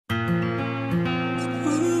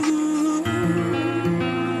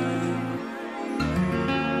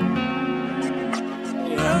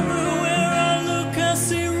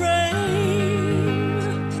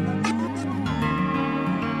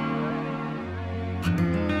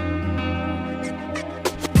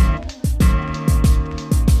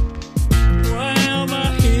Why am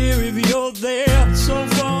I here if you're there so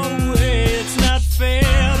far away? It's not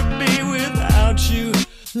fair to be without you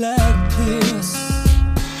like this.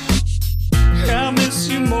 I miss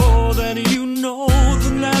you more than you know.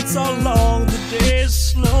 The nights are long, the days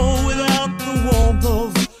slow without the warmth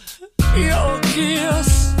of your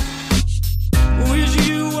kiss. Wish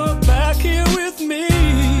you were back here with me.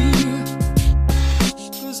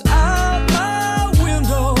 'Cause out my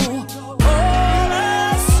window, all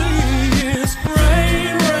I see is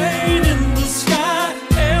rain, rain in the sky.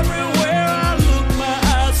 Everywhere I look, my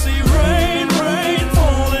eyes see rain, rain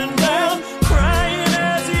falling down, crying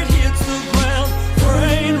as it hits the ground.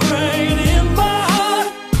 Rain, rain in my heart.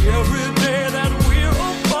 Every day that we're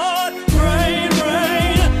apart. Rain,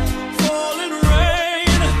 rain, falling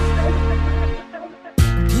rain.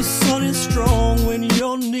 The sun is strong when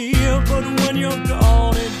you're near, but when you're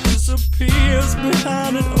gone it disappears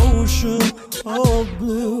behind an ocean of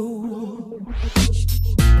blue.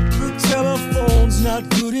 The telephone's not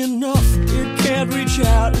good enough. It can't reach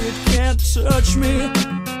out, it can't touch me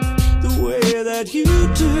the way that you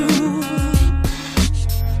do.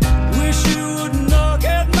 Wish you would knock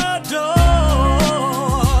at my door.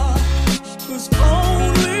 'Cause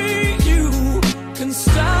only you can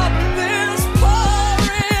stop this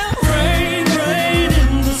pouring rain, rain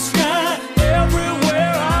in the sky.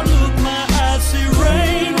 Everywhere I look, my eyes see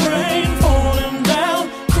rain, rain falling down,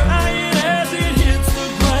 crying as it hits the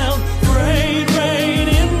ground. Rain, rain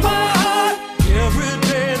in my heart. Every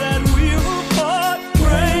day that we're apart.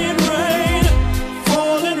 Rain, rain,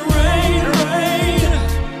 falling rain, rain.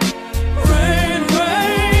 Rain,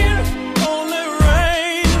 rain, only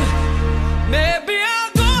rain. Maybe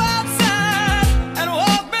I'll go outside and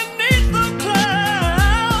walk beneath the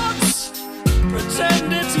clouds. Pretend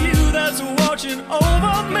it's you that's watching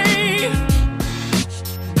over me.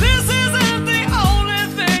 This isn't the only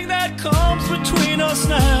thing that comes between us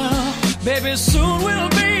now. Baby, soon we'll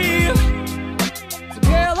be